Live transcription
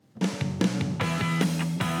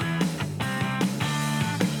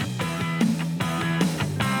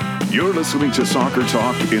You're listening to Soccer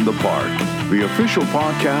Talk in the Park, the official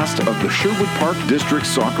podcast of the Sherwood Park District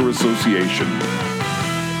Soccer Association.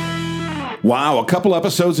 Wow, a couple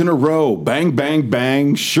episodes in a row. Bang, bang,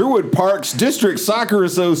 bang. Sherwood Park's District Soccer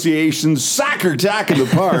Association, Soccer Talk in the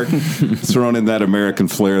Park. Throwing in that American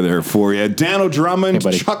flair there for you. Dan O'Drummond,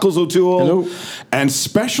 Hey, Chuckles O'Toole. Hello. And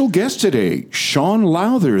special guest today, Sean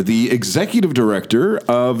Lowther, the Executive Director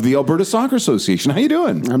of the Alberta Soccer Association. How you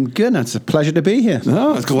doing? I'm good. It's a pleasure to be here.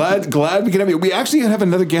 Oh, glad we can have you. We actually have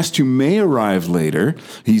another guest who may arrive later.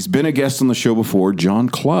 He's been a guest on the show before, John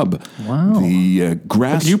Clubb. Wow. The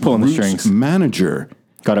grassroots you pulling the strings. manager.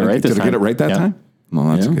 Got it right this Did I time. get it right that Yeah. time?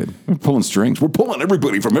 Well, that's Yeah. good. We're pulling strings. We're pulling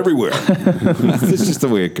everybody from everywhere. That's just the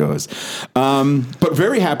way it goes. But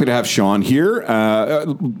very happy to have Sean here.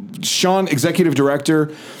 Sean, Executive Director.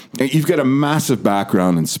 You've got a massive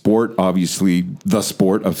background in sport, obviously the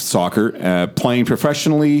sport of soccer, playing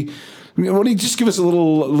professionally. Why don't you just give us a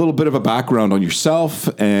little bit of a background on yourself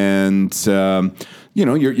and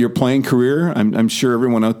your playing career? I'm sure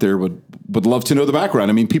everyone out there would love to know the background.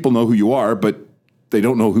 I mean, people know who you are, but they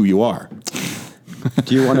don't know who you are.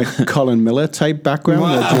 Do you want a Colin Miller type background?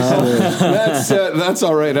 Or just, That's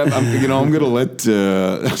all right. I'm going to let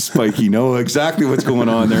Spikey know exactly what's going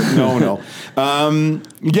on there. No.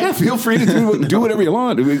 Yeah, feel free to do whatever you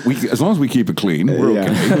want. We as long as we keep it clean, we're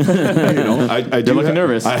okay. You're looking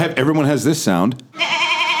nervous. Everyone has this sound.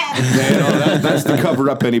 That's to cover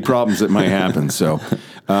up any problems that might happen. So,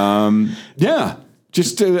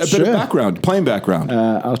 just a bit of background, playing background.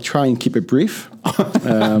 I'll try and keep it brief.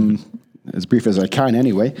 As brief as I can,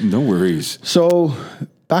 anyway. No worries. So,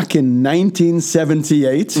 back in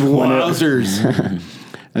 1978, Wowzers.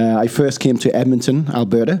 I first came to Edmonton,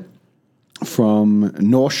 Alberta, from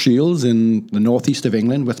North Shields in the northeast of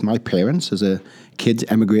England with my parents as a kid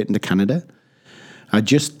emigrating to Canada. I'd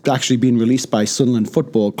just actually been released by Sunderland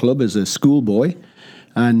Football Club as a schoolboy,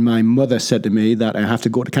 and my mother said to me that I have to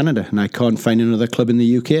go to Canada and I can't find another club in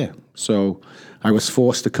the UK. So I was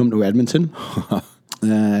forced to come to Edmonton.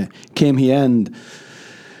 Came here, and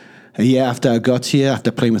a year after I got here, after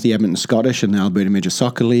playing with the Edmonton Scottish and the Alberta Major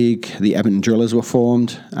Soccer League, the Edmonton Drillers were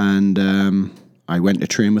formed, and I went to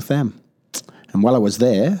train with them. And while I was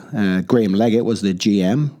there, Graham Leggett was the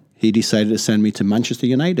GM. He decided to send me to Manchester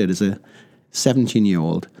United as a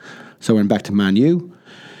 17-year-old. So I went back to Man U,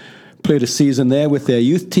 played a season there with their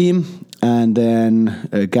youth team, and then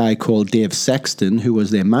a guy called Dave Sexton, who was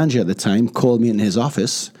their manager at the time, called me in his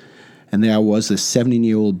office. And there I was, this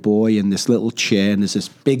 17-year-old boy in this little chair, and there's this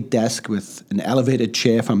big desk with an elevated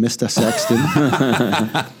chair for Mr. Sexton.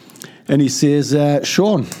 And he says,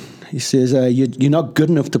 Sean, he says, you're not good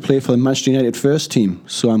enough to play for the Manchester United first team,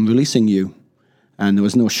 so I'm releasing you. And there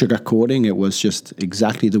was no sugarcoating. It was just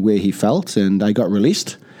exactly the way he felt, and I got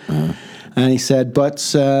released. Uh-huh. And he said,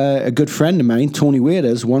 but a good friend of mine, Tony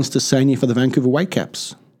Waders, wants to sign you for the Vancouver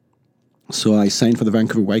Whitecaps. So I signed for the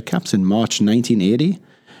Vancouver Whitecaps in March 1980.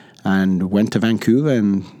 And went to Vancouver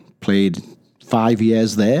and played 5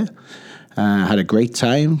 years there. Had a great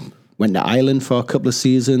time. Went to Ireland for a couple of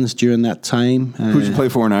seasons during that time. Who'd you play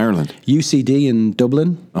for in Ireland? UCD in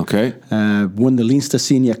Dublin. Okay. Won the Leinster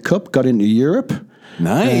Senior Cup, got into Europe.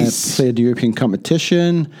 Nice. Played the European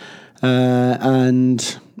competition.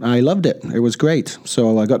 And I loved it. It was great.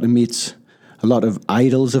 So I got to meet a lot of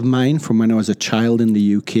idols of mine from when I was a child in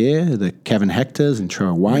the UK, the Kevin Hectors and Troy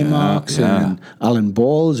Wymarks and Alan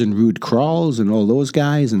Balls and Ruud Krahls and all those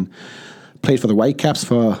guys, and played for the Whitecaps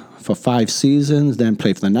for 5 seasons, then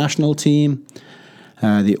played for the national team.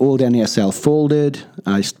 The old NASL folded.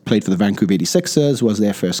 I played for the Vancouver 86ers, was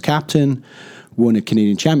their first captain, won a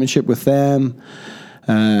Canadian championship with them,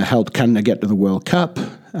 helped Canada get to the World Cup,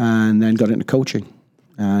 and then got into coaching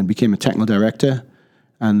and became a technical director.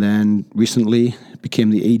 And then recently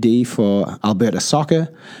became the AD for Alberta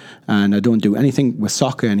Soccer. And I don't do anything with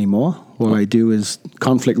soccer anymore. All I do is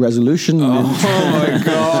conflict resolution and my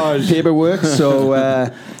gosh. paperwork. So,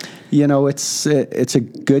 it's a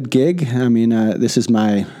good gig. I mean, this is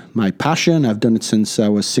my passion. I've done it since I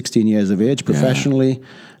was 16 years of age professionally.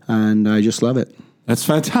 And I just love it. That's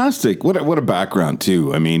fantastic. What a background,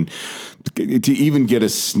 too. I mean, to even get a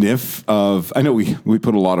sniff of, I know we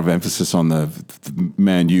put a lot of emphasis on the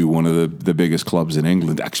Man U, one of the biggest clubs in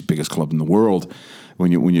England, actually biggest club in the world.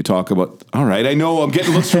 When you talk about, all right, I know I'm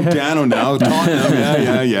getting looks from Dano now.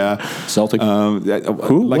 Tottenham, yeah. Celtic.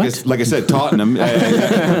 Who? Like I said, Tottenham. No,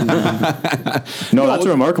 that's a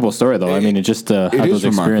remarkable story, though. I mean, it just had those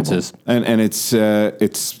experiences, and it's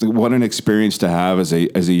what an experience to have as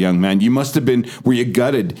a young man. You must have been. Were you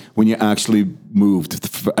gutted when you actually moved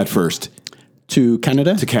at first To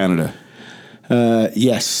Canada? to Canada?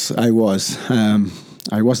 Yes, I was.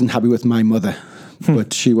 I wasn't happy with my mother,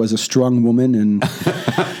 but she was a strong woman, and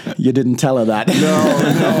you didn't tell her that.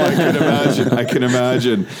 No, I can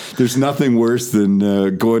imagine. There's nothing worse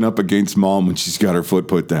than going up against mom when she's got her foot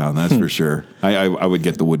put down. That's for sure. I would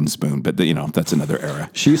get the wooden spoon, but that's another era.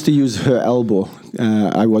 She used to use her elbow.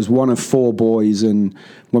 I was one of 4 boys, and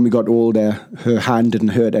when we got older, her hand didn't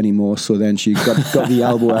hurt anymore. So then she got the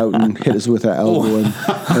elbow out and hit us with her elbow, and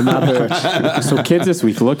that hurt. So kids this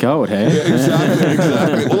week, look out, hey? Yeah,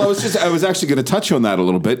 exactly. Well, I was actually going to touch on that a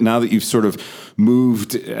little bit. Now that you've sort of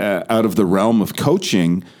moved out of the realm of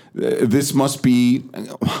coaching, this must be,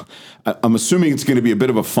 I'm assuming it's going to be a bit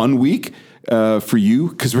of a fun week for you,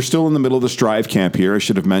 because we're still in the middle of the Strive Camp here. I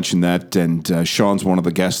should have mentioned that. And Sean's one of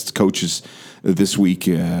the guest coaches this week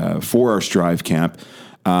for our Strive Camp.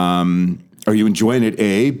 Are you enjoying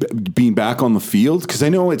it, being back on the field? Because I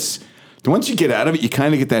know once you get out of it, you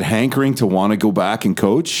kind of get that hankering to want to go back and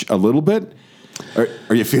coach a little bit.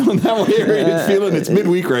 Are you feeling that way? Or are you feeling it's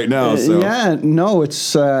midweek right now? So. Yeah, no,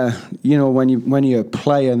 it's when you're a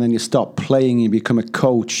player and then you stop playing and you become a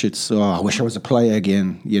coach, it's I wish I was a player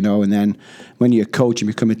again, and then when you're a coach and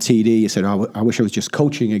become a TD, you said, I wish I was just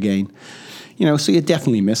coaching again, so you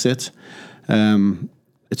definitely miss it.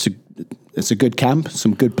 It's a good camp,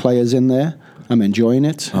 some good players in there. I'm enjoying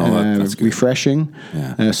it. That's good. Refreshing.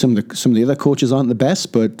 Yeah. Some of the other coaches aren't the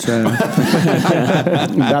best, but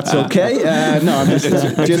that's okay. No, I'm just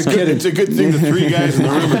kidding. It's a good thing the 3 guys in the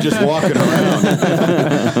room are just walking around.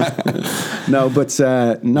 No, but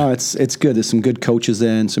it's good. There's some good coaches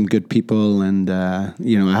there and some good people, and I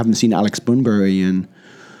haven't seen Alex Bunbury, and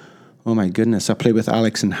oh my goodness, I played with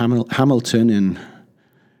Alex in Hamilton in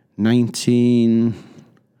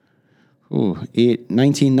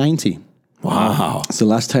 1990. Wow. It's the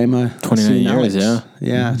last time I 29 years, Alex.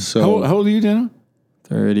 Yeah. So How old are you, Dana?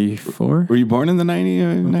 34. Were you born in the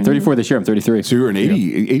 90? 34 this year. I'm 33. So you were an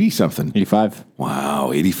 80 something. 85.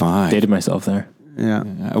 Wow, 85. Dated myself there. yeah.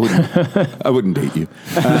 I wouldn't date you.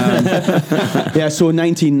 Yeah, so in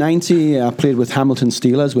 1990, I played with Hamilton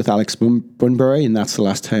Steelers with Alex Bunbury, and that's the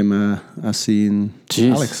last time I seen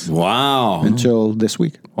Jeez. Alex Wow. until this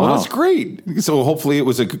week. Well, Wow. that's great. So hopefully it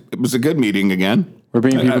was a good meeting again. We're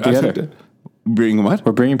bringing people together. Bringing what?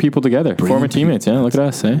 We're bringing people together. Former teammates, yeah. Look at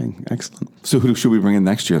us, eh? Excellent. So who should we bring in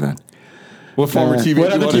next year then? What former teammates?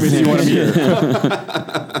 What other teammates do you want to meet?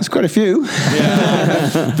 There's quite a few.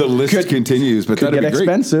 Yeah. The list continues, but Could that'd get be great.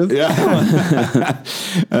 expensive. Yeah.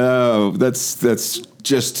 That's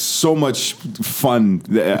just so much fun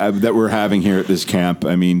that we're having here at this camp.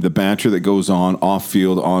 I mean, the banter that goes on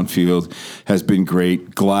field, on field has been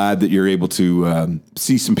great. Glad that you're able to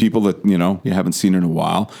see some people that, you haven't seen in a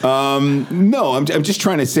while. No, I'm just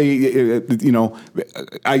trying to say,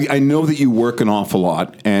 I know that you work an awful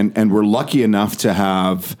lot, and we're lucky enough to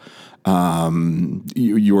have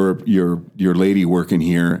your lady working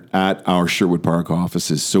here at our Sherwood Park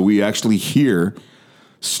offices. So we actually hear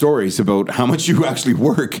stories about how much you actually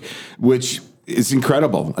work, which is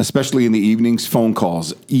incredible, especially in the evenings, phone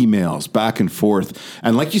calls, emails, back and forth.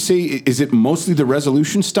 And like you say, is it mostly the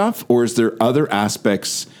resolution stuff, or is there other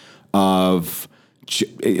aspects of,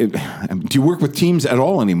 do you work with teams at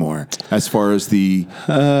all anymore as far as the...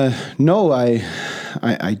 No, I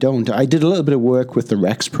don't. I did a little bit of work with the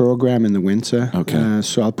Rex program in the winter. Okay.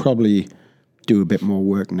 So I'll probably do a bit more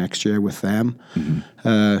work next year with them.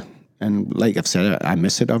 Mm-hmm. And like I've said, I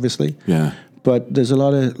miss it, obviously. Yeah. But there's a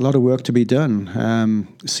lot of work to be done.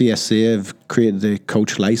 CSA have created the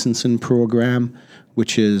coach licensing program,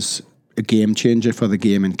 which is a game changer for the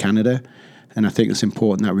game in Canada, and I think it's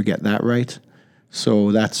important that we get that right.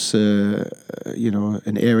 So that's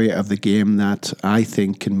an area of the game that I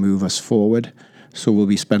think can move us forward. So we'll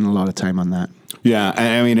be spending a lot of time on that. Yeah,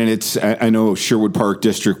 I mean, and I know Sherwood Park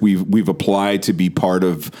District. We've applied to be part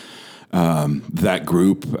of that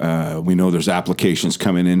group. We know there's applications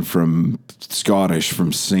coming in from Scottish,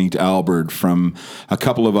 from St. Albert, from a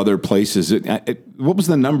couple of other places. What was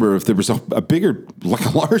the number? If there was a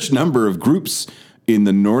large number of groups in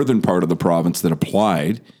the northern part of the province that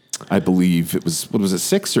applied, I believe it was,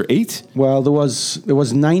 6 or 8? Well, there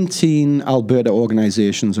was 19 Alberta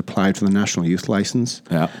organizations applied for the National Youth License.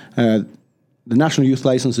 Yeah. The National Youth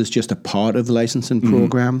License is just a part of the licensing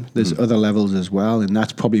program. There's other levels as well, and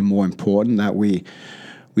that's probably more important, that we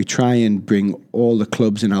try and bring all the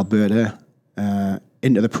clubs in Alberta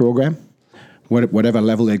into the program, whatever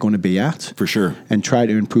level they're going to be at. For sure. And try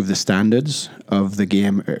to improve the standards of the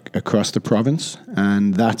game across the province,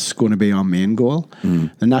 and that's going to be our main goal.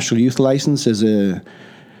 The National Youth License is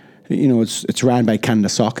it's ran by Canada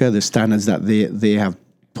Soccer, the standards that they have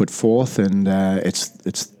put forth, and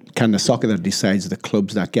it's Canada Soccer that decides the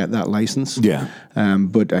clubs that get that license. Yeah.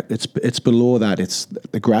 But it's below that. It's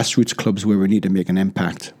the grassroots clubs where we need to make an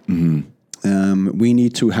impact. We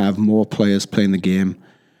need to have more players playing the game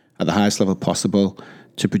at the highest level possible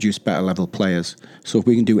to produce better level players. So if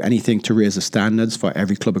we can do anything to raise the standards for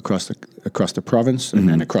every club across the province and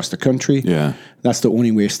then across the country, that's the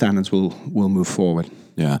only way standards will move forward.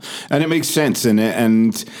 Yeah, and it makes sense.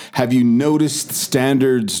 And have you noticed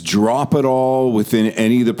standards drop at all within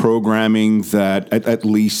any of the programming that at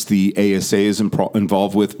least the ASA is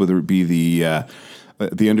involved with, whether it be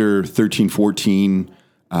the under 13, 14,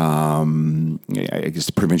 I guess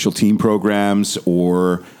provincial team programs,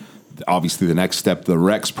 or obviously the next step, the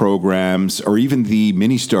Rex programs, or even the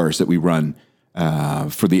mini stars that we run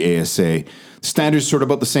for the ASA? Standards sort of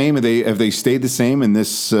about the same? Have they stayed the same? And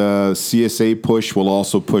this CSA push will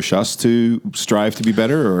also push us to strive to be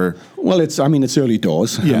better? Or well, it's early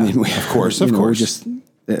doors. Yeah, of course. Just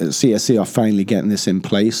CSA are finally getting this in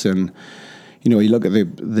place, and you look at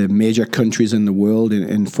the major countries in the world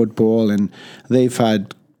in football, and they've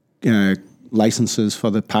had licenses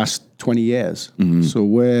for the past 20 years. So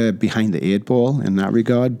we're behind the 8 ball in that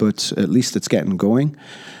regard, but at least it's getting going.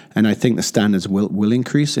 And I think the standards will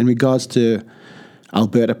increase. In regards to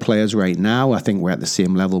Alberta players right now, I think we're at the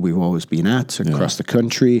same level we've always been at across the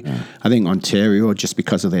country. I think Ontario, just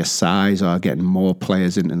because of their size, are getting more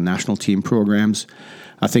players into national team programs.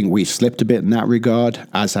 I think we've slipped a bit in that regard,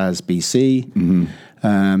 as has BC.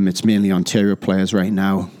 It's mainly Ontario players right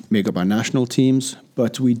now make up our national teams,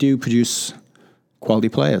 but we do produce quality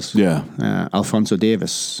players. Alfonso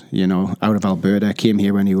Davis, out of Alberta, came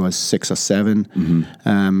here when he was 6 or 7.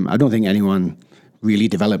 I don't think anyone really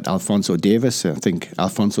developed Alfonso Davis. I think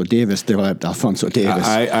Alfonso Davis developed Alfonso Davis.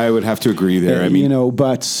 I would have to agree there. At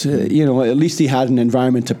least he had an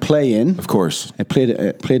environment to play in. Of course. I played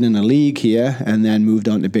in a league here and then moved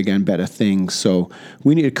on to bigger and better things. So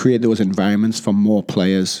we need to create those environments for more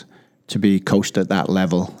players to be coached at that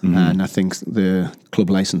level. And I think the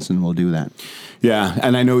club licensing will do that. Yeah,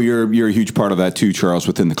 and I know you're a huge part of that too, Charles,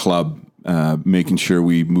 within the club, making sure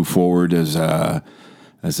we move forward as a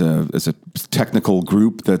technical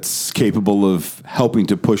group that's capable of helping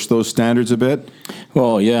to push those standards a bit.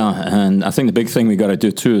 Well, yeah, and I think the big thing we got to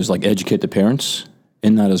do too is educate the parents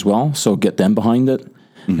in that as well. So get them behind it,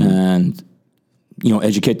 and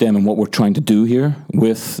educate them in what we're trying to do here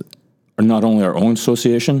with not only our own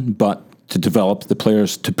association, but to develop the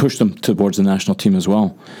players, to push them towards the national team as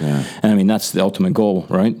well. Yeah. And that's the ultimate goal,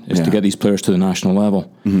 right? Is to get these players to the national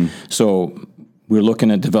level. So we're looking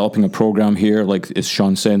at developing a program here, like as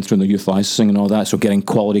Sean said, through the youth licensing and all that. So getting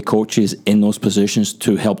quality coaches in those positions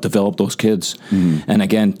to help develop those kids. And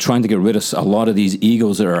again, trying to get rid of a lot of these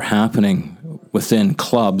egos that are happening within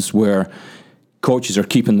clubs where coaches are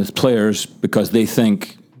keeping the players because they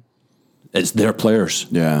think it's their players.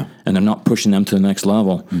 Yeah. And they're not pushing them to the next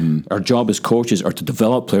level. Our job as coaches are to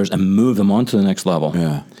develop players and move them on to the next level.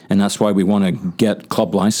 Yeah. And that's why we want to get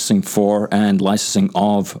club licensing for and licensing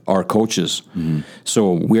of our coaches.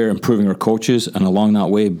 So we're improving our coaches and along that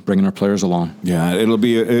way, bringing our players along. Yeah, it'll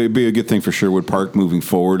be a good thing for Sherwood Park moving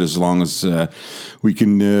forward, as long as we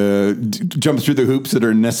can jump through the hoops that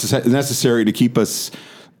are necessary to keep us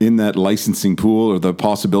in that licensing pool, or the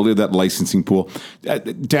possibility of that licensing pool.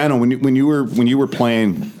 Dano, when you were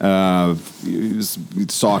playing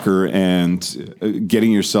soccer and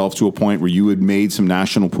getting yourself to a point where you had made some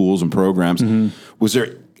national pools and programs, was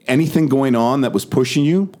there anything going on that was pushing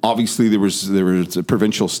you? Obviously, there was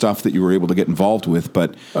provincial stuff that you were able to get involved with,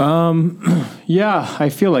 but yeah, I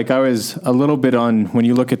feel like I was a little bit on, when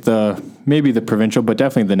you look at maybe the provincial, but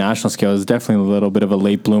definitely the national scale, is definitely a little bit of a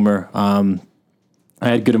late bloomer. I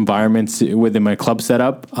had good environments within my club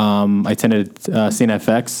setup. I attended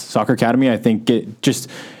CNFX Soccer Academy. I think just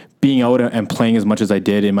being out and playing as much as I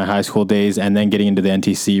did in my high school days and then getting into the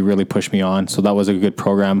NTC really pushed me on. So that was a good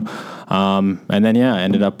program. And then, I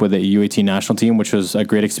ended up with the U18 national team, which was a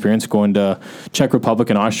great experience, going to Czech Republic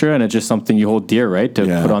and Austria. And it's just something you hold dear, right? To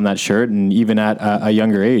put on that shirt. And even at a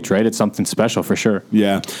younger age, right? It's something special for sure.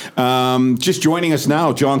 Yeah. Just joining us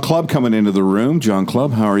now, John Clubb coming into the room. John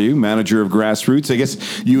Clubb, how are you? Manager of Grassroots. I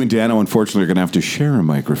guess you and Dano, unfortunately, are going to have to share a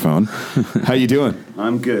microphone. How you doing?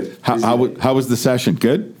 I'm good. How was the session?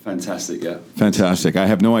 Good? Fantastic, yeah. Fantastic. I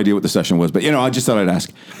have no idea what the session was, but I just thought I'd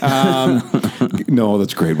ask. No,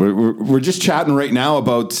 that's great. We're just chatting right now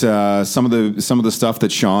about some of the stuff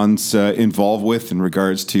that Sean's involved with in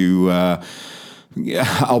regards to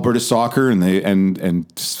Alberta Soccer and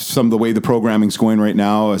some of the way the programming's going right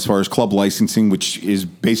now as far as club licensing, which is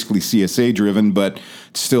basically CSA driven, but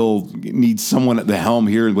still needs someone at the helm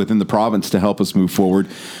here within the province to help us move forward.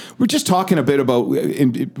 We're just talking a bit about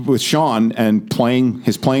with Sean and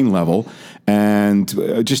his playing level, and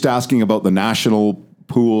just asking about the national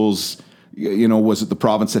pools. Was it the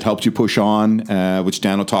province that helped you push on, which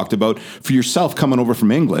Dano talked about? For yourself, coming over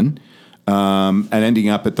from England and ending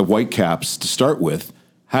up at the Whitecaps to start with,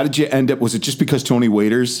 how did you end up? Was it just because Tony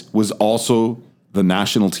Waiters was also the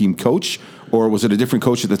national team coach, or was it a different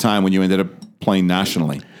coach at the time when you ended up playing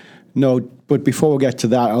nationally? No, but before we get to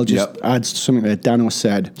that, I'll just add something that Dano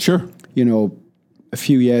said. Sure. A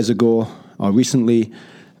few years ago or recently,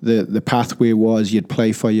 the pathway was you'd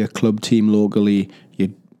play for your club team locally,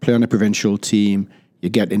 you'd play on a provincial team, you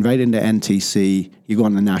get invited into NTC, you go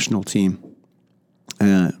on the national team.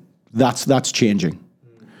 That's changing.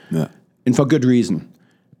 Yeah. And for good reason,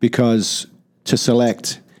 because to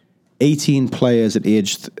select 18 players at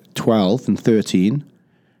age 12 and 13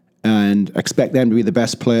 and expect them to be the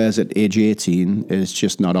best players at age 18 is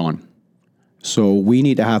just not on. So we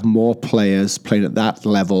need to have more players playing at that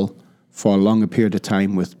level for a longer period of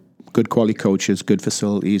time with good quality coaches, good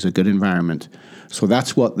facilities, a good environment. So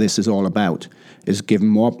that's what this is all about, is giving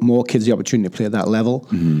more kids the opportunity to play at that level.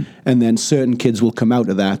 Mm-hmm. And then certain kids will come out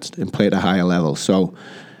of that and play at a higher level. So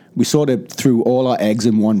we sort of threw all our eggs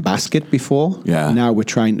in one basket before. Yeah. Now we're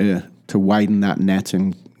trying to widen that net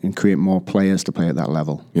and create more players to play at that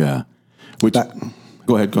level. Yeah.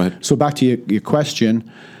 Go ahead. So back to your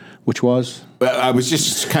question, which was? I was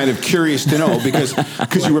just kind of curious to know because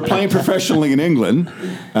you were playing professionally in England.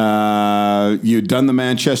 You'd done the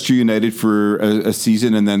Manchester United for a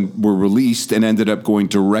season and then were released and ended up going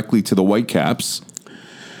directly to the Whitecaps.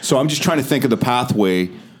 So I'm just trying to think of the pathway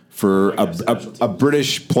for a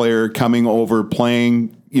British player coming over,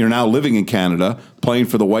 playing, now living in Canada, playing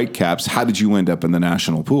for the Whitecaps. How did you end up in the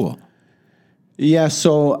national pool? Yeah,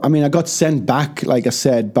 so, I got sent back, like I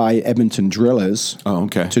said, by Edmonton Drillers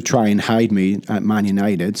to try and hide me at Man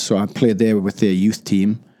United. So I played there with their youth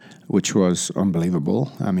team, which was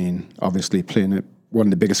unbelievable. Obviously playing at one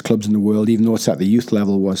of the biggest clubs in the world, even though it's at the youth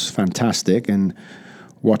level, was fantastic. And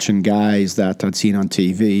watching guys that I'd seen on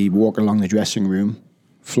TV walk along the dressing room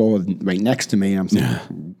floor right next to me, I'm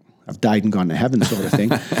thinking, I've died and gone to heaven sort of thing,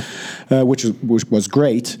 which was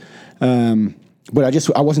great. But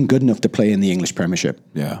I wasn't good enough to play in the English Premiership.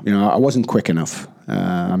 Yeah. I wasn't quick enough.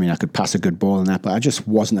 I could pass a good ball and that, but I just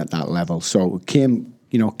wasn't at that level. So came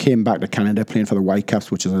back to Canada playing for the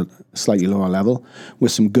Whitecaps, which is a slightly lower level,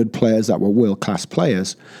 with some good players that were world-class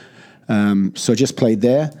players. So just played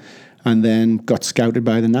there and then got scouted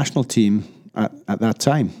by the national team at that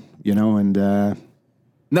time, and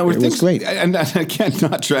no, it was great. And again,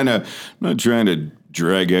 not trying to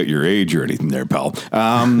drag out your age or anything there, pal.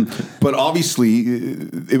 But obviously,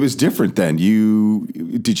 it was different then.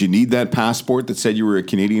 Did you need that passport that said you were a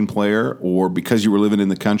Canadian player, or because you were living in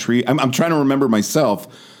the country? I'm trying to remember myself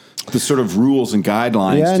the sort of rules and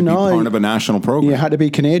guidelines be part of a national program. You had to be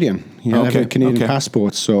Canadian. You had to have a Canadian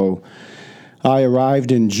passport. So I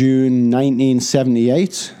arrived in June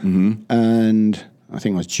 1978, and I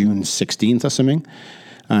think it was June 16th or something.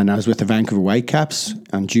 And I was with the Vancouver Whitecaps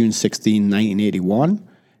on June 16, 1981.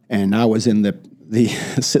 And I was in the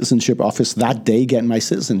citizenship office that day getting my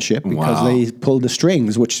citizenship because they pulled the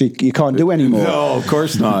strings, which you can't do anymore. No, of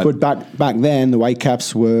course not. But back then, the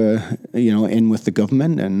Whitecaps were, in with the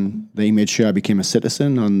government, and they made sure I became a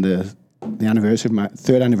citizen on the anniversary of my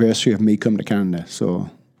third anniversary of me coming to Canada. So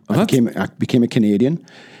I became a Canadian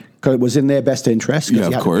because it was in their best interest because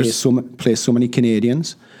you had to play so many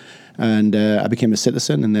Canadians. And I became a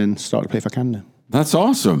citizen and then started to play for Canada. That's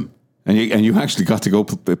awesome. And you actually got to go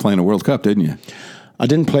play in a World Cup, didn't you? I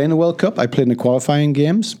didn't play in the World Cup. I played in the qualifying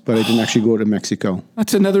games, but I didn't actually go to Mexico.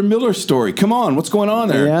 That's another Miller story. Come on, what's going on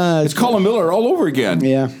there? Yeah, it's Colin Miller all over again.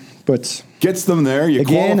 Yeah, but gets them there. You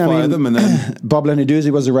qualify them, and then Bob Lenarduzzi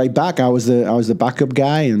was the right back. I was the backup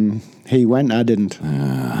guy, and he went. I didn't.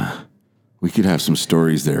 We could have some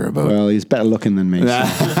stories there about... Well, he's better looking than me. So.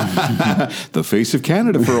 The face of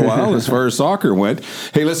Canada for a while as far as soccer went.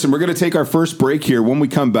 Hey, listen, we're going to take our first break here. When we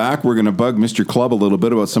come back, we're going to bug Mr. Club a little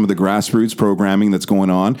bit about some of the grassroots programming that's going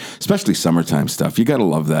on, especially summertime stuff. You got to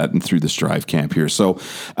love that and through the Strive Camp here. So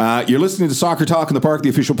you're listening to Soccer Talk in the Park, the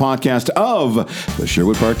official podcast of the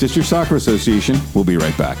Sherwood Park District Soccer Association. We'll be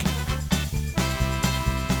right back.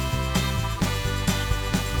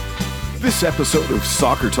 This episode of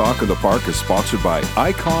Soccer Talk in the Park is sponsored by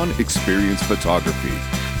Icon Experience Photography,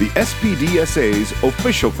 the SPDSA's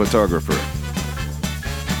official photographer.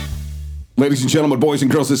 Ladies and gentlemen, boys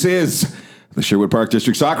and girls, this is the Sherwood Park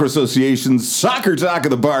District Soccer Association's Soccer Talk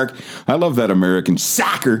of the Park. I love that American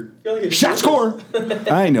soccer. Shot score.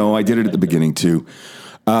 I know, I did it at the beginning too.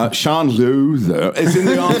 Sean Luther is in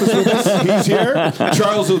the office with us. He's here.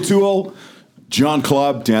 Charles O'Toole, John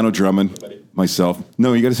Clubb, Dan O'Drummond, myself.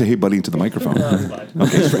 No, you got to say, hey, buddy, into the microphone.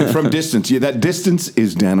 Okay, from distance. Yeah, that distance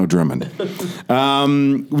is Dan O'Drummond.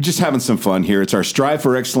 We're just having some fun here. It's our Strive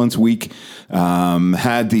for Excellence week.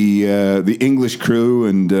 Had the English crew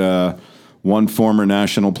and one former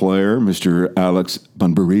national player, Mr. Alex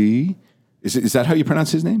Bunbury. Is that how you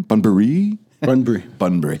pronounce his name? Bunbury? Bunbury.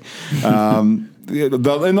 In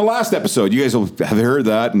the last episode, you guys will have heard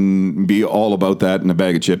that and be all about that in a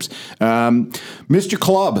bag of chips. Mr.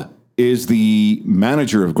 Clubb is the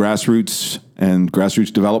manager of grassroots and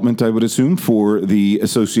grassroots development, I would assume, for the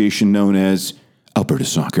association known as Alberta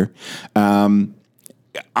Soccer. I'm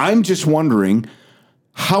just wondering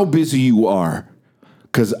how busy you are,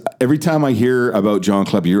 because every time I hear about John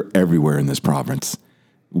Clubb, you're everywhere in this province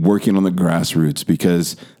working on the grassroots,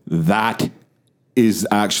 because that is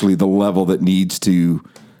actually the level that needs to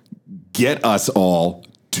get us all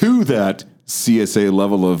to that CSA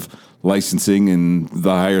level of licensing and the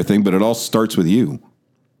higher thing, but it all starts with you.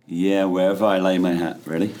 Yeah, wherever I lay my hat,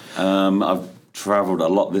 really. I've travelled a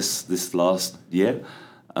lot this last year.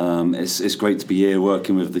 It's great to be here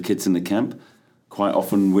working with the kids in the camp. Quite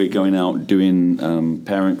often we're going out doing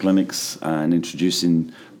parent clinics and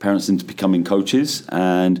introducing parents into becoming coaches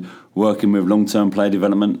and working with long-term player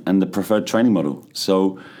development and the preferred training model.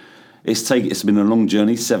 So it's been a long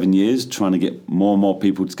journey, 7 years, trying to get more and more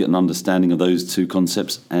people to get an understanding of those two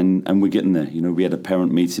concepts, and we're getting there. You know, we had a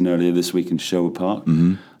parent meeting earlier this week in Sherwood Park,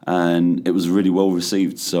 and it was really well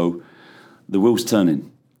received. So the wheel's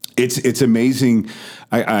turning. It's amazing.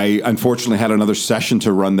 I unfortunately had another session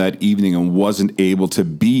to run that evening and wasn't able to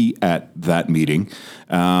be at that meeting,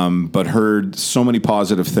 but heard so many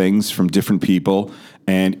positive things from different people,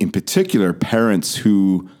 and in particular parents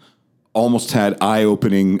who almost had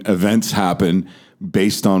eye-opening events happen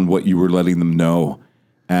based on what you were letting them know.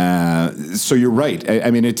 So you're right.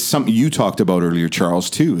 I mean, it's something you talked about earlier, Charles,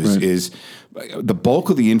 too, is the bulk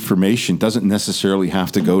of the information doesn't necessarily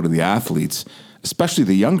have to go to the athletes, especially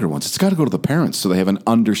the younger ones. It's got to go to the parents so they have an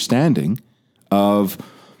understanding of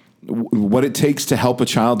what it takes to help a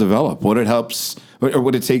child develop, what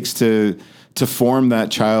it takes to form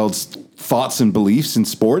that child's thoughts and beliefs in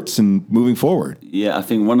sports and moving forward. Yeah, I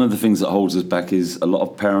think one of the things that holds us back is a lot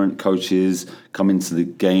of parent coaches come into the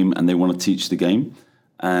game and they want to teach the game.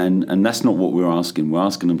 And that's not what we're asking. We're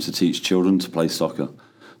asking them to teach children to play soccer.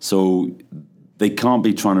 So they can't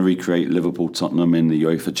be trying to recreate Liverpool, Tottenham in the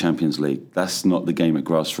UEFA Champions League. That's not the game at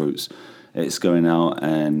grassroots. It's going out,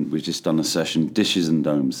 and we've just done a session, dishes and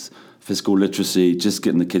domes, physical literacy, just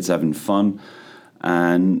getting the kids having fun.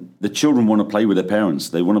 And the children want to play with their parents.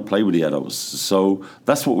 They want to play with the adults. So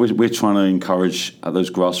that's what we're trying to encourage at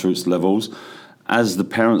those grassroots levels. As the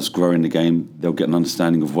parents grow in the game, they'll get an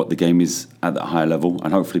understanding of what the game is at that higher level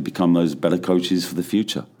and hopefully become those better coaches for the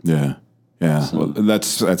future. Yeah. Yeah. So. Well,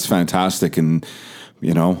 that's fantastic. And,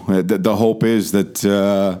 you know, the hope is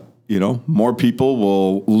that, more people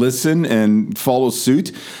will listen and follow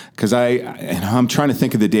suit. Because I'm trying to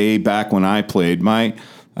think of the day back when I played.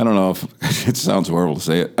 I don't know if it sounds horrible to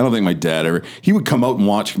say it. I don't think my dad he would come out and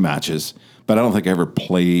watch matches, but I don't think I ever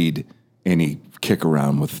played any kick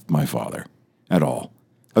around with my father at all.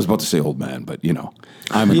 I was about to say old man, but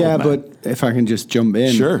I'm an old man. But if I can just jump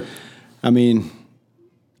in. Sure. I mean,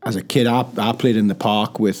 as a kid, I played in the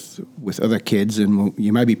park with other kids, and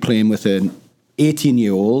you might be playing with an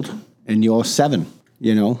 18-year-old and you're 7,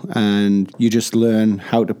 and you just learn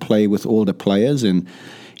how to play with older players, and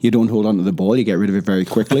you don't hold on to the ball. You get rid of it very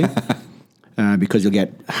quickly because you'll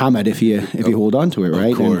get hammered if you hold on to it,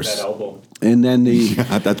 right? Of course. That elbow. And then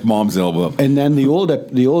that's mom's elbow. And then the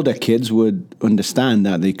older kids would understand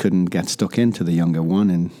that they couldn't get stuck into the younger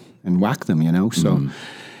one and whack them, So,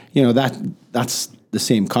 that's the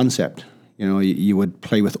same concept. You would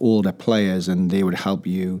play with older players and they would help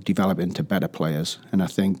you develop into better players. And I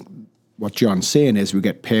think what John's saying is we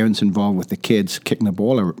get parents involved with the kids kicking the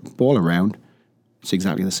ball around. It's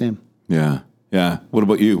exactly the same. Yeah. Yeah. What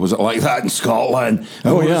about you? Was it like that in Scotland?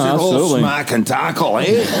 Oh, yeah, absolutely. Smack and tackle,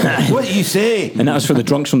 eh? What do you say? And that was for the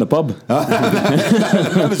drunks from the pub.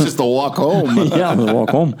 That was just the walk home. Yeah, the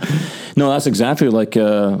walk home. No, that's exactly like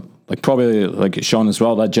probably like Sean as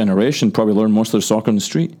well. That generation probably learned most of their soccer in the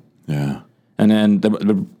street. Yeah. And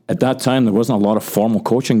then at that time, there wasn't a lot of formal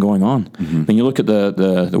coaching going on. Mm-hmm. When you look at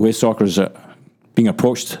the way soccer is being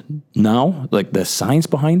approached now, like the science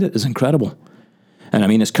behind it is incredible. And I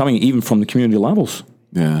mean, it's coming even from the community levels.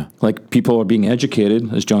 Yeah. Like people are being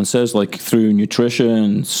educated, as John says, like through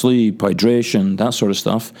nutrition, sleep, hydration, that sort of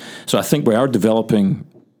stuff. So I think we are developing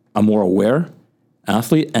a more aware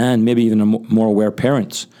athlete and maybe even a more aware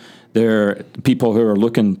parents. They're people who are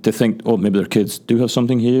looking to think, oh, maybe their kids do have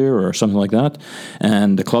something here or something like that.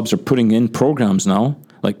 And the clubs are putting in programs now,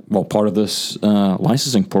 like, well, part of this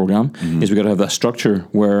licensing program is we got to have that structure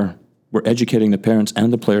where we're educating the parents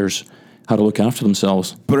and the players how to look after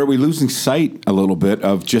themselves. But are we losing sight a little bit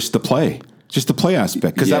of just the play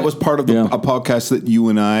aspect? Because that was part of a podcast that you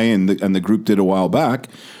and I and the group did a while back,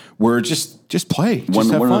 where just play,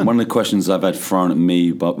 just have fun. One of the questions I've had thrown at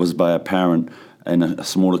me was by a parent in a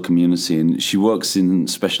smaller community, and she works in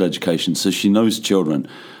special education, so she knows children.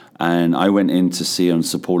 And I went in to see her and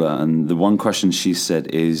support her, and the one question she said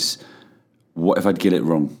is, what if I'd get it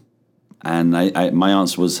wrong? And my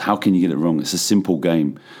answer was, how can you get it wrong? It's a simple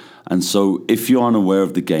game. And so if you're unaware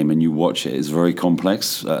of the game and you watch it, it's very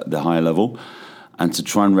complex at the higher level. And to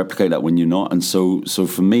try and replicate that when you're not. And so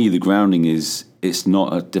for me, the grounding is, it's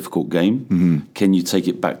not a difficult game. Mm-hmm. Can you take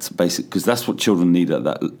it back to basic? Because that's what children need at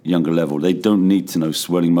that younger level. They don't need to know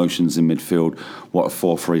swirling motions in midfield, what a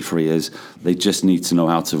 4-3-3 is. They just need to know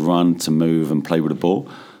how to run, to move, and play with the ball.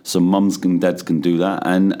 So mums and dads can do that.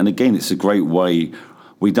 And again, it's a great way.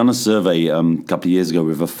 We done a survey a couple of years ago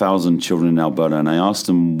with 1,000 children in Alberta, and I asked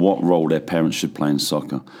them what role their parents should play in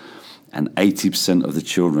soccer. And 80% of the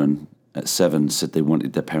children at 7 said they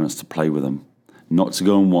wanted their parents to play with them, not to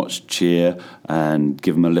go and watch, cheer, and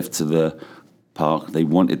give them a lift to the park. They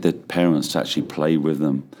wanted their parents to actually play with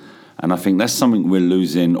them. And I think that's something we're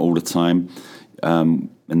losing all the time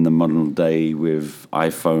in the modern day with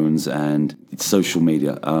iPhones and social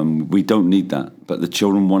media. We don't need that, but the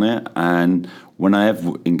children want it. And when I have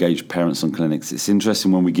engaged parents on clinics, it's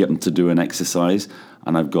interesting when we get them to do an exercise,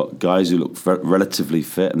 and I've got guys who look relatively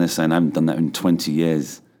fit, and they're saying, I haven't done that in 20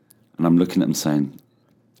 years. And I'm looking at them saying,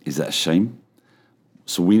 is that a shame?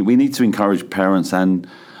 So we need to encourage parents and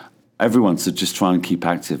everyone to just try and keep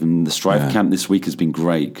active. And the Strive Camp this week has been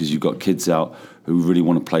great because you've got kids out who really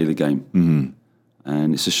want to play the game. Mm-hmm.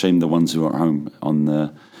 And it's a shame the ones who are at home on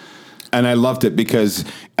the... And I loved it because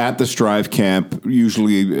at the Strive Camp,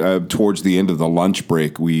 usually towards the end of the lunch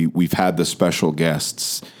break, we've had the special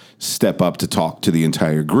guests step up to talk to the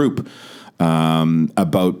entire group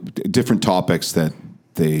about different topics that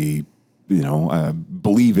they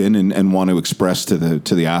believe in and want to express to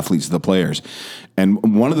the athletes, the players.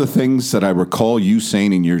 And one of the things that I recall you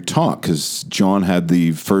saying in your talk, because John had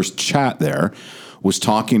the first chat there, was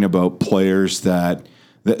talking about players that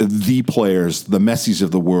the players, the Messis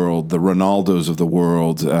of the world, the Ronaldos of the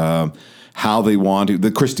world, how they want to,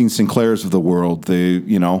 the Christine Sinclairs of the world,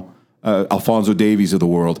 Alphonso Davies of the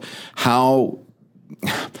world, how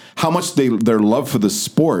much their love for the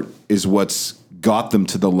sport is what's got them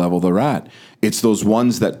to the level they're at. It's those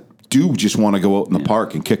ones that do just want to go out in the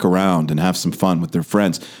park and kick around and have some fun with their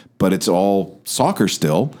friends, but it's all soccer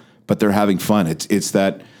still, but they're having fun. It's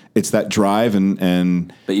that drive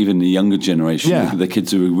and but even the younger generation, the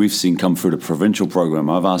kids who we've seen come through the provincial program,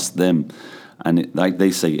 I've asked them, and like they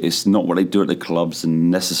say, it's not what they do at the clubs and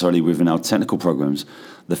necessarily within our technical programs.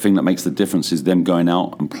 The thing that makes the difference is them going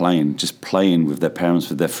out and just playing with their parents,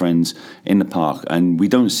 with their friends in the park. And we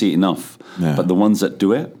don't see it enough. Yeah. But the ones that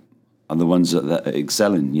do it are the ones that are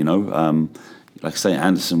excelling, like I say,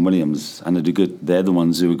 Anderson, Williams, Anna DeGood, they're the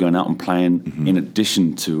ones who are going out and playing in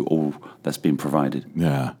addition to all that's being provided.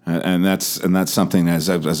 Yeah, and that's something as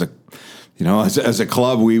a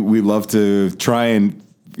club we love to try and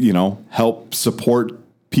help support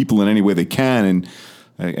people in any way they can. And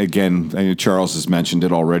again, Charles has mentioned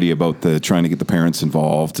it already about trying to get the parents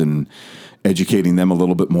involved and educating them a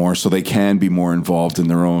little bit more so they can be more involved in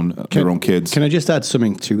their own kids. Can I just add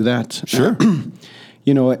something to that? Sure.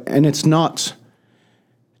 And it's not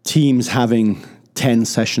teams having 10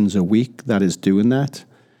 sessions a week that is doing that.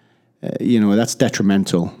 That's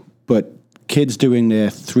detrimental. But kids doing their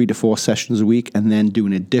 3 to 4 sessions a week and then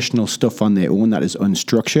doing additional stuff on their own that is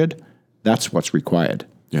unstructured, that's what's required.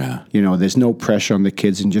 Yeah. There's no pressure on the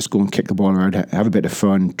kids and just go and kick the ball around, have a bit of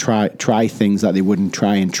fun, try things that they wouldn't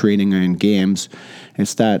try in training or in games.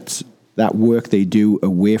 It's that work they do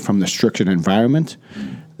away from the structured environment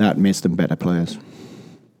that makes them better players.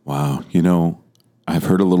 Wow. I've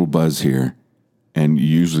heard a little buzz here, and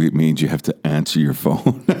usually it means you have to answer your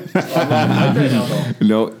phone.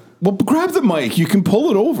 No. Well, grab the mic. You can pull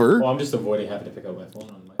it over. Well, I'm just avoiding having to pick up my phone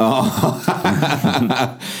on the mic.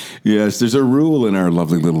 Oh. Yes, there's a rule in our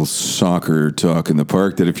lovely little soccer talk in the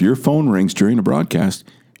park that if your phone rings during a broadcast,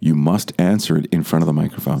 you must answer it in front of the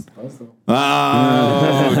microphone.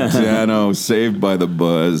 Oh, Dano, saved by the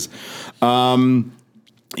buzz.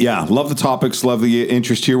 Yeah, love the topics, love the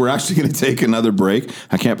interest here. We're actually going to take another break.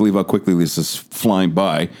 I can't believe how quickly this is flying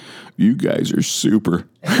by. You guys are super.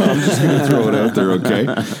 I'm just going to throw it out there, okay?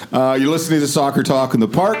 You're listening to Soccer Talk in the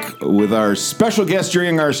Park with our special guest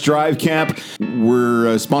during our Strive Camp.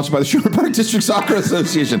 We're sponsored by the Sherwood Park District Soccer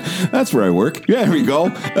Association. That's where I work. Yeah, there we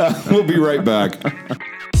go. We'll be right back.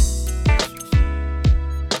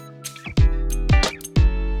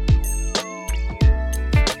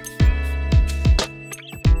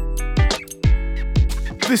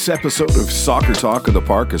 This episode of Soccer Talk in the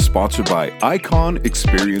Park is sponsored by Icon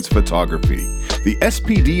Experience Photography, the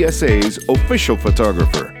SPDSA's official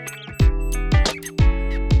photographer.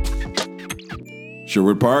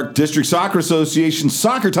 Sherwood Park District Soccer Association,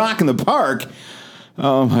 Soccer Talk in the Park.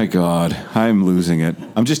 Oh my God, I'm losing it.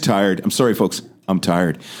 I'm just tired. I'm sorry, folks. I'm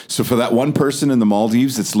tired. So for that one person in the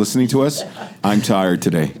Maldives that's listening to us, I'm tired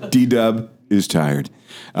today. D-Dub is tired.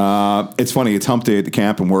 It's funny. It's hump day at the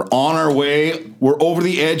camp, and we're on our way. We're over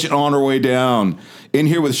the edge and on our way down. In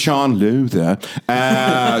here with Sean Luther,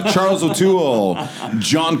 Charles O'Toole,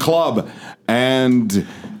 John Clubb, and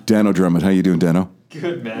Dano Drummond. How you doing, Dano?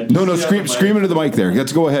 Good, man. No, scream into the mic there.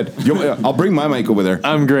 Let's go ahead. I'll bring my mic over there.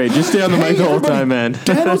 I'm great. Just stay on the mic the whole time, man.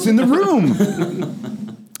 Dano's in the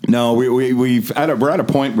room. No, we're at a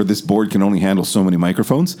point where this board can only handle so many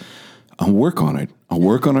microphones. I'll work on it. I'll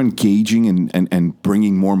work on engaging and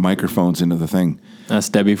bringing more microphones into the thing.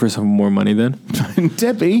 Ask Debbie for some more money then.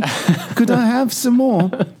 Debbie, could I have some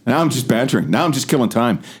more? Now I'm just bantering. Now I'm just killing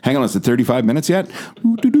time. Hang on, is it 35 minutes yet?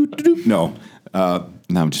 No. Now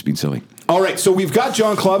I'm just being silly. All right, so we've got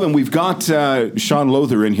John Clubb and we've got Sean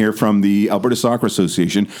Lowther in here from the Alberta Soccer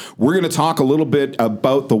Association. We're going to talk a little bit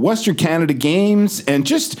about the Western Canada Games and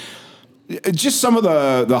just some of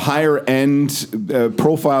the higher end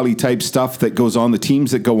profile-y type stuff that goes on, the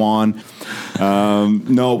teams that go on.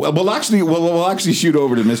 We'll actually shoot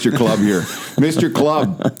over to Mr. Clubb here. Mr.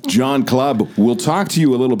 Clubb, John Clubb, we'll talk to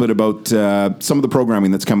you a little bit about some of the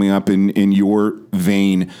programming that's coming up in your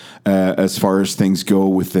vein as far as things go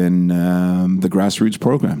within the grassroots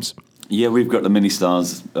programs. Yeah, we've got the Mini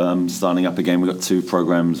Stars starting up again. We've got 2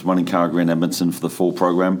 programs, one in Calgary and Edmonton for the fall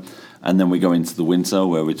program. And then we go into the winter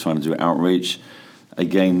where we're trying to do outreach.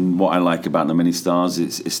 Again, what I like about the Mini Stars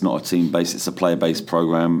is it's not a team-based, it's a player-based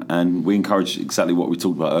program. And we encourage exactly what we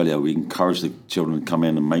talked about earlier. We encourage the children to come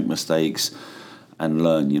in and make mistakes and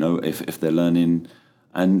learn, if they're learning.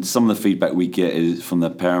 And some of the feedback we get from their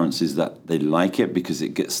parents is that they like it because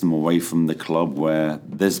it gets them away from the club where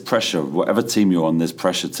there's pressure. Whatever team you're on, there's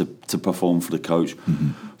pressure to perform for the coach,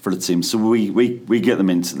 for the team. So we get them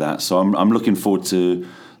into that. So I'm looking forward to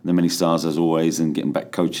the Mini Stars as always, and getting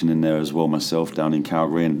back coaching in there as well myself down in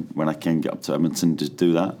Calgary, and when I can get up to Edmonton to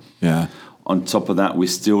do that. Yeah. On top of that, we're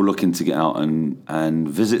still looking to get out and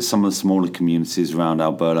visit some of the smaller communities around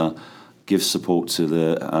Alberta, give support to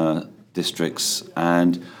the districts,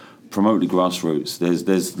 and promote the grassroots.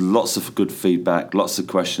 There's lots of good feedback, lots of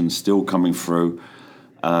questions still coming through,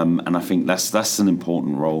 and I think that's an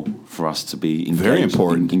important role for us to be engaged. Very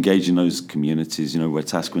important. Engaging those communities. We're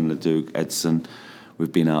Tasquin, Leduc, Edson. We've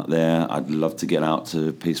been out there. I'd love to get out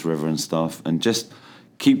to Peace River and stuff and just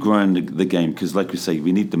keep growing the game because, like we say,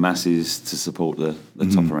 we need the masses to support the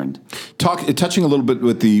topper end. Touching a little bit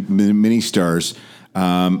with the Mini Stars,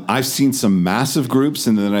 I've seen some massive groups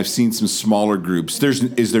and then I've seen some smaller groups.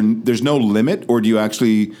 There's no limit, or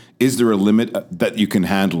is there a limit that you can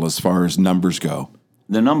handle as far as numbers go?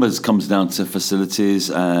 The numbers comes down to facilities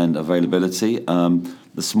and availability.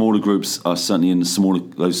 The smaller groups are certainly in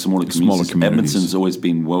those smaller communities. Edmonton's always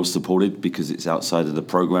been well supported because it's outside of the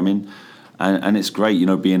programming, and it's great,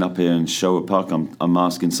 being up here in Sherwood Park. I'm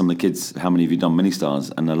asking some of the kids, how many have you done Mini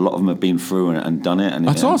Stars? And a lot of them have been through and done it. And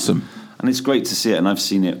that's awesome. And it's great to see it. And I've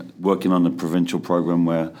seen it working on the provincial program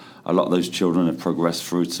where a lot of those children have progressed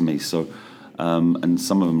through to me. So, and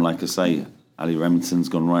some of them, like I say, Ali Remington's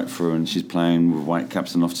gone right through, and she's playing with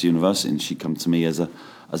Whitecaps and off to university. And she come to me as a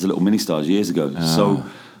little Mini Stars years ago. So,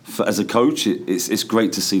 as a coach, it's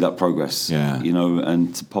great to see that progress. Yeah.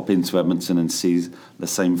 And to pop into Edmonton and see the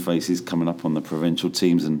same faces coming up on the provincial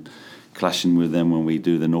teams and clashing with them when we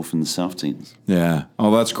do the North and the South teams. Yeah.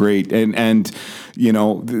 Oh, that's great. And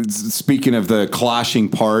speaking of the clashing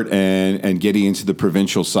part and getting into the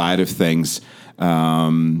provincial side of things. There's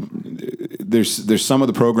some of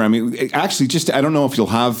the programming. Actually, I don't know if you'll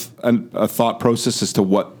have a thought process as to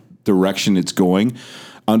what direction it's going.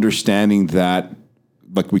 Understanding that,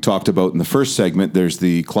 like we talked about in the first segment, there's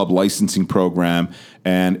the club licensing program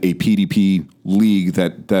and a PDP league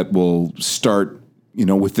that will start,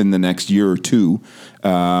 within the next year or two.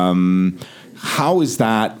 How is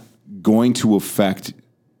that going to affect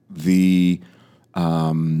the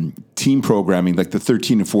team programming, like the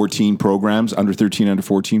 13 and 14 programs, under 13, under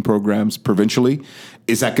 14 programs provincially.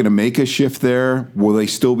 Is that going to make a shift there? Will they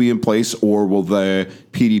still be in place, or will the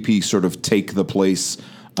PDP sort of take the place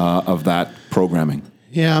of that programming?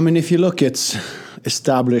 Yeah, I mean, if you look at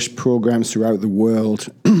established programs throughout the world,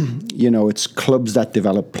 it's clubs that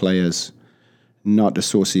develop players, not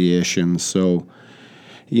associations. So,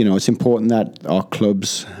 it's important that our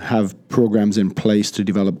clubs have programs in place to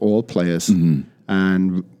develop all players. Mm-hmm.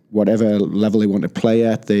 And whatever level they want to play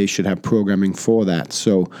at, they should have programming for that.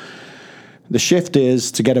 So the shift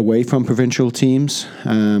is to get away from provincial teams.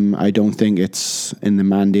 I don't think it's in the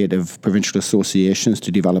mandate of provincial associations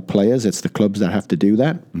to develop players. It's the clubs that have to do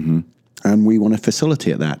that. Mm-hmm. And we want to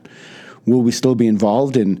facilitate that. Will we still be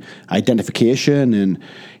involved in identification and,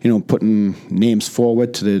 putting names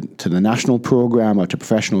forward to the national program or to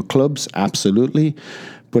professional clubs? Absolutely.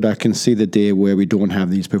 But I can see the day where we don't have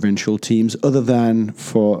these provincial teams, other than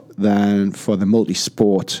for the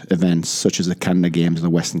multi-sport events such as the Canada Games, the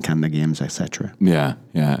Western Canada Games, etc. Yeah,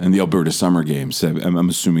 and the Alberta Summer Games. I'm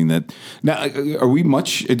assuming that now. Are we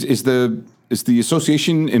much? Is the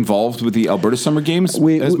association involved with the Alberta Summer Games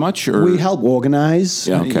as much? Or? We help organize.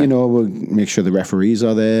 Yeah, okay. We'll make sure the referees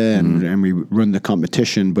are there, and we run the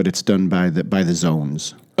competition. But it's done by the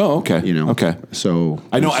zones. Oh, okay. Okay. So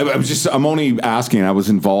I know. I'm only asking. I was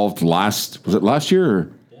involved was it last year?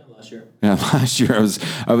 Or? Yeah, last year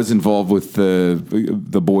I was involved with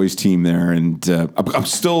the boys team there, and I'm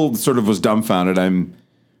still sort of was dumbfounded.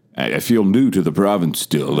 I feel new to the province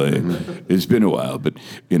still. It's been a while, but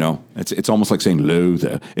it's almost like saying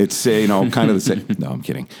Lotha. It's kind of the same. No, I'm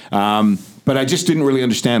kidding. But I just didn't really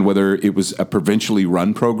understand whether it was a provincially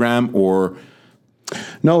run program or.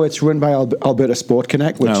 No, it's run by Alberta Sport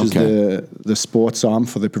Connect, which is the sports arm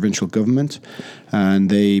for the provincial government, and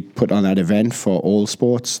they put on that event for all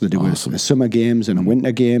sports. They do a summer games and a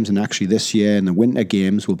winter games, and actually this year in the winter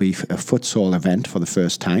games will be a futsal event for the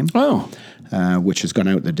first time. Which has gone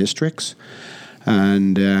out the districts,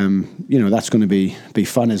 and that's going to be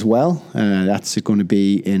fun as well. That's going to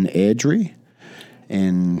be in Airdrie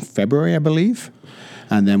in February, I believe,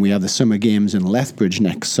 and then we have the summer games in Lethbridge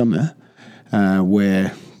next summer.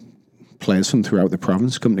 Where players from throughout the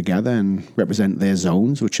province come together and represent their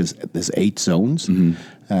zones, there's 8 zones. Mm-hmm.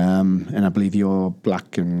 And I believe you're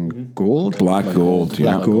black and gold. Black gold.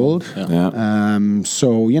 Yeah.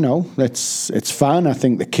 So, it's fun. I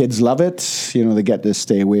think the kids love it. They get to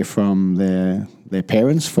stay away from their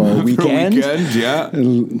parents for a weekend.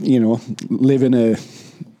 Live in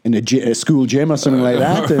a school gym or something like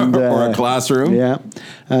that, and or a classroom,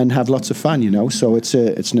 and have lots of fun. So it's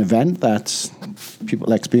an event that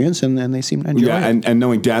people experience, and they seem to enjoy. Yeah, and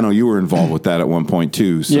knowing Dano, you were involved with that at one point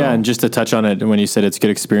too. So. Yeah, and just to touch on it, when you said it's good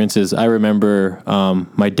experiences, I remember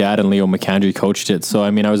my dad and Leo McAndry coached it. So I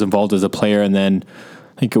was involved as a player, and then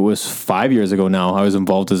I think it was 5 years ago now, I was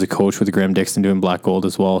involved as a coach with Graham Dixon doing black gold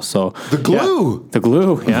as well. So the glue,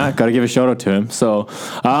 got to give a shout out to him. So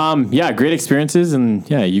great experiences, and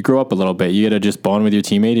you grow up a little bit. You get to just bond with your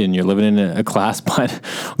teammate, and you're living in a class. But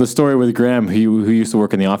the story with Graham, who used to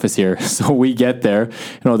work in the office here, so we get there,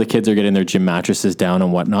 the kids are getting their gym mattresses down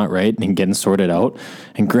and whatnot, right, and getting sorted out.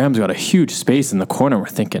 And Graham's got a huge space in the corner. We're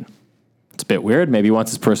thinking, it's a bit weird. Maybe he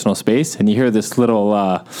wants his personal space. And you hear this little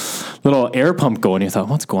air pump going. You thought,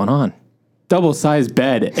 what's going on? Double-sized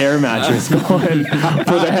bed, air mattress going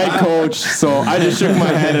for the head coach. So I just shook my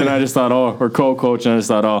head and I just thought, or co-coach, and I just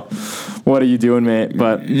thought, what are you doing, mate?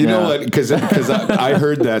 But you know what? Because I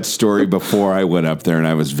heard that story before I went up there, and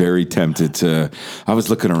I was very tempted to. I was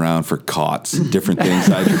looking around for cots and different things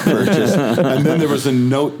I could purchase, and then there was a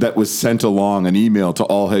note that was sent along, an email to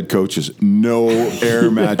all head coaches: no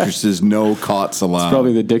air mattresses, no cots allowed. It's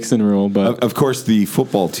probably the Dixon rule, but of course the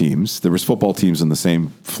football teams. There was football teams on the same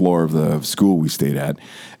floor of the school we stayed at,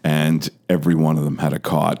 and every one of them had a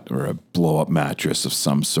cot or a blow-up mattress of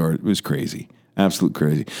some sort. It was crazy. Absolute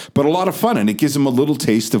crazy, but a lot of fun, and it gives them a little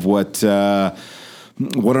taste of what an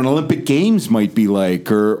Olympic Games might be like,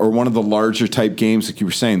 or one of the larger type games, like you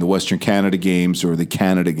were saying, the Western Canada Games or the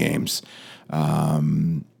Canada Games.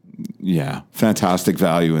 Fantastic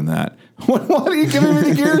value in that. What are you giving me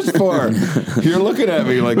the gears for? You're looking at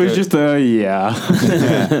me like it was just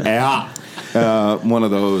one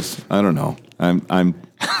of those. I don't know. I'm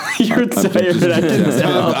You're tired.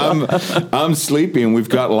 I'm sleepy, and we've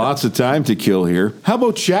got lots of time to kill here. How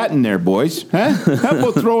about chatting there, boys? Huh? How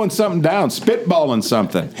about throwing something down, spitballing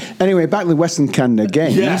something? Anyway, back to the Western Canada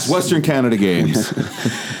Games. Yes, Western Canada Games.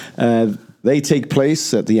 They take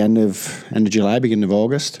place at the end of July, beginning of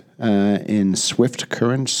August, in Swift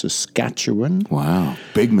Current, Saskatchewan. Wow,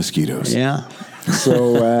 big mosquitoes. Yeah.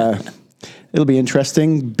 So It'll be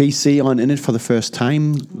interesting. BC aren't in it for the first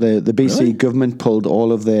time. The BC government pulled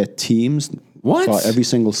all of their teams for every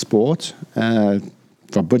single sport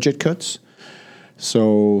for budget cuts.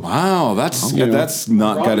 So wow, that's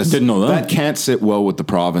not got to. Didn't know that. That can't sit well with the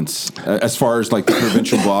province as far as like the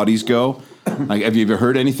provincial bodies go. Like, have you ever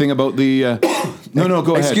heard anything about the? No,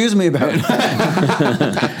 go ahead. Excuse me about it.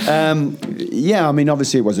 Yeah, I mean,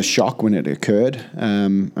 obviously it was a shock when it occurred. I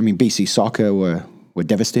mean, BC Soccer were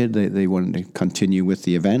devastated. They wanted to continue with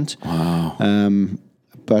the event. Wow.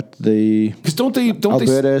 But Because don't they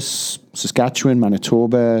Alberta, Saskatchewan,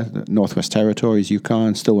 Manitoba, the Northwest Territories,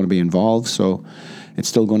 Yukon still want to be involved, so it's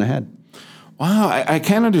still going ahead. Wow, I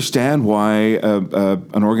can't understand why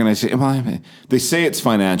an organization. Well, they say it's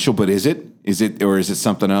financial, but is it? Or is it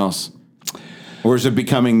something else? Or is it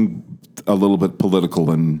becoming a little bit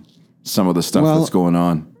political in some of the stuff that's going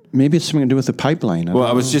on? Maybe it's something to do with the pipeline.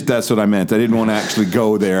 That's what I meant. I didn't want to actually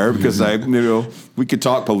go there because we could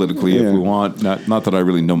talk politically if we want. Not that I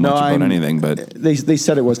really know much about anything, but they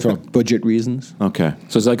said it was for budget reasons. Okay.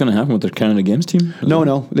 So is that going to happen with their Canada Games team?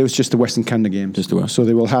 No, it was just the Western Canada Games. Just the West. So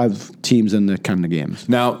they will have teams in the Canada Games.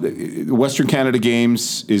 Now, the Western Canada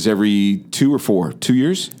Games is every 2 or 4? 2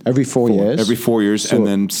 years? Every 4 years. Every 4 years, and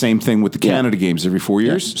then same thing with the Canada Games every 4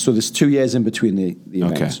 years? So there's 2 years in between the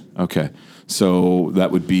events. Okay. So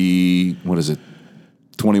that would be, what is it,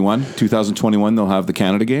 2021, they'll have the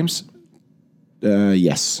Canada Games?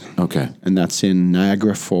 Yes. Okay. And that's in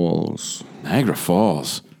Niagara Falls. Niagara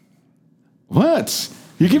Falls. What?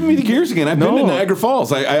 You're giving me the gears again. I've been to Niagara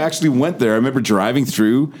Falls. I actually went there. I remember driving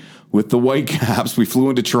through with the Whitecaps. We flew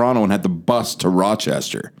into Toronto and had the bus to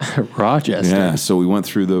Rochester. Rochester. Yeah, so we went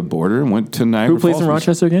through the border and went to Niagara Falls. Who plays in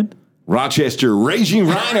Rochester again? Rochester Raging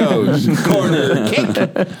Rhinos corner kick.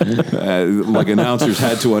 Like announcers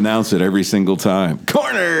had to announce it every single time.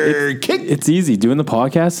 Corner kick. It's easy doing the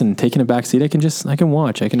podcast and taking a back seat. I can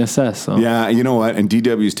watch. I can assess. So. Yeah, you know what? And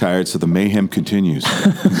DW's tired, so the mayhem continues.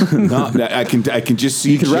 I can just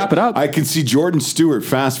see. You can wrap it up. I can see Jordan Stewart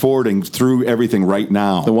fast forwarding through everything right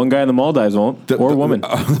now. The one guy in the Maldives won't, or woman.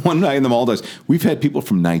 The one guy in the Maldives. We've had people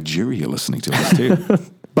from Nigeria listening to us too.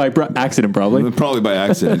 By accident, probably. Probably by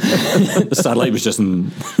accident. The satellite was just in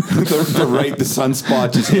the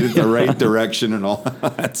sunspot just hit it the right direction and all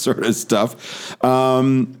that sort of stuff.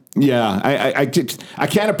 I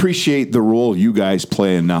can't appreciate the role you guys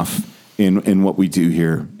play enough in what we do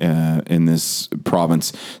here in this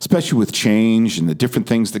province, especially with change and the different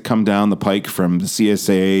things that come down the pike from the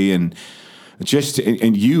CSA and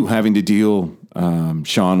you having to deal,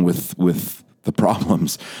 Sean, with the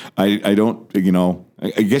problems.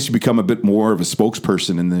 I guess you become a bit more of a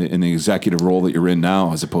spokesperson in the executive role that you're in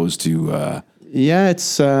now, as opposed to. Yeah,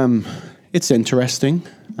 it's interesting.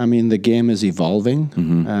 I mean, the game is evolving.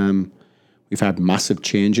 Mm-hmm. We've had massive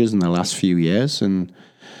changes in the last few years, and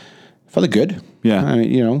for the good. Yeah,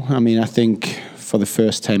 I think for the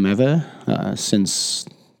first time ever since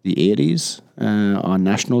the 80s, our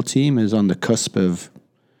national team is on the cusp of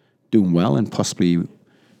doing well and possibly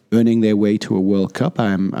earning their way to a World Cup.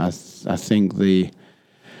 I think the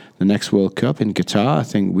next World Cup in Qatar, I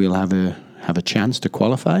think we'll have a chance to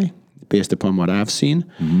qualify based upon what I've seen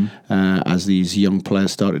as these young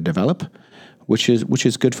players start to develop, which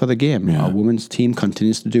is good for the game. Yeah. Our women's team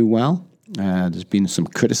continues to do well. There's been some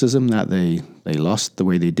criticism that they lost the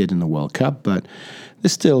way they did in the World Cup, but they're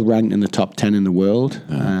still ranked in the top 10 in the world,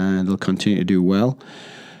 and they'll continue to do well.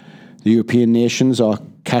 The European nations are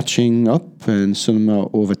catching up and some are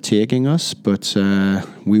overtaking us, but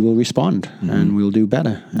we will respond and we'll do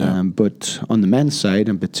better. Yeah. But on the men's side,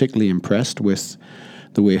 I'm particularly impressed with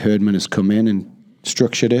the way Herdman has come in and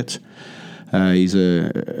structured it. He's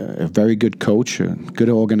a very good coach, a good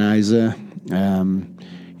organizer, a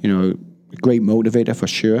great motivator for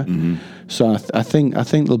sure. Mm-hmm. So I think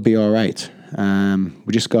they'll be all right.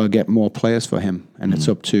 We just got to get more players for him, and it's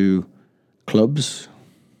up to clubs,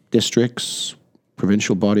 districts,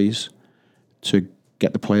 provincial bodies to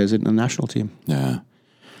get the players into the national team. Yeah.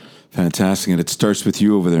 Fantastic. And it starts with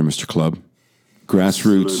you over there, Mr. Clubb.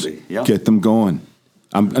 Grassroots. Yep. Get them going.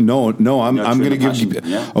 I'm going to give you.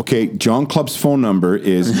 Yeah. Okay, John Clubb's phone number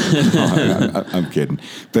is. I'm kidding,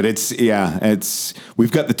 but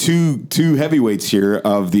we've got the two heavyweights here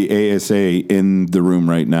of the ASA in the room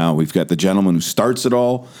right now. We've got the gentleman who starts it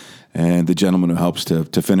all, and the gentleman who helps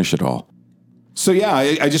to finish it all. So,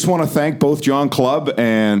 I just want to thank both John Clubb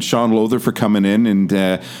and Sean Lowther for coming in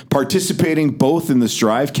and participating both in the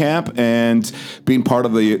Strive Camp and being part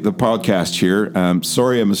of the podcast here.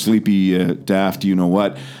 Sorry I'm a sleepy daft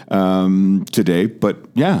you-know-what today, but,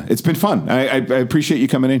 it's been fun. I appreciate you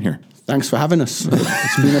coming in here. Thanks for having us.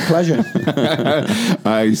 It's been a pleasure.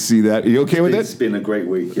 I see that. Are you okay with It's it? been a great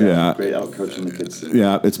week. Yeah. Great out coaching the kids.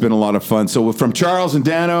 Yeah, it's been a lot of fun. So from Charles and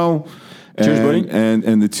Dano, Cheers, buddy.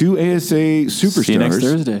 and the two ASA superstars. See you next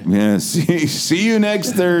Thursday. Yeah, see you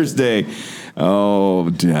next Thursday. Oh,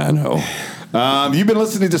 Dano. You've been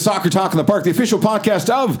listening to Soccer Talk in the Park, the official podcast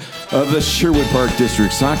of the Sherwood Park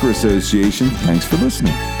District Soccer Association. Thanks for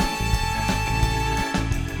listening.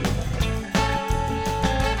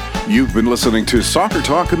 You've been listening to Soccer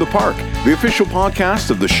Talk in the Park, the official podcast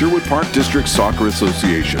of the Sherwood Park District Soccer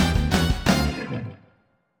Association.